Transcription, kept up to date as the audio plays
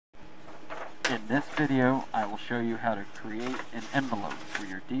In this video, I will show you how to create an envelope for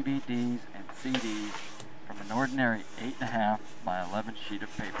your DVDs and CDs from an ordinary 8.5 by 11 sheet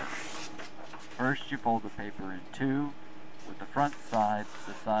of paper. First, you fold the paper in two, with the front side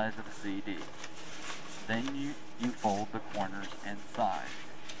the size of a CD. Then you fold the corners and sides.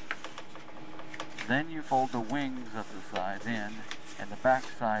 Then you fold the wings of the sides in, and the back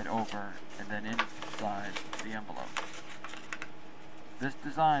side over, and then inside the envelope. This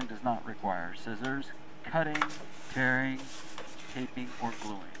design does not require scissors, cutting, tearing, taping, or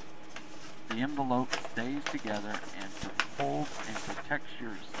gluing. The envelope stays together and folds and protects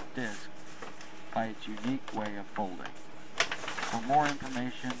your disc by its unique way of folding. For more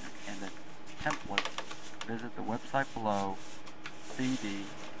information and the template, visit the website below,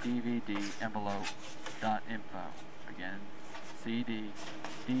 cddvdenvelope.info. Again,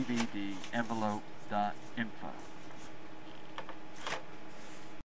 cddvdenvelope.info.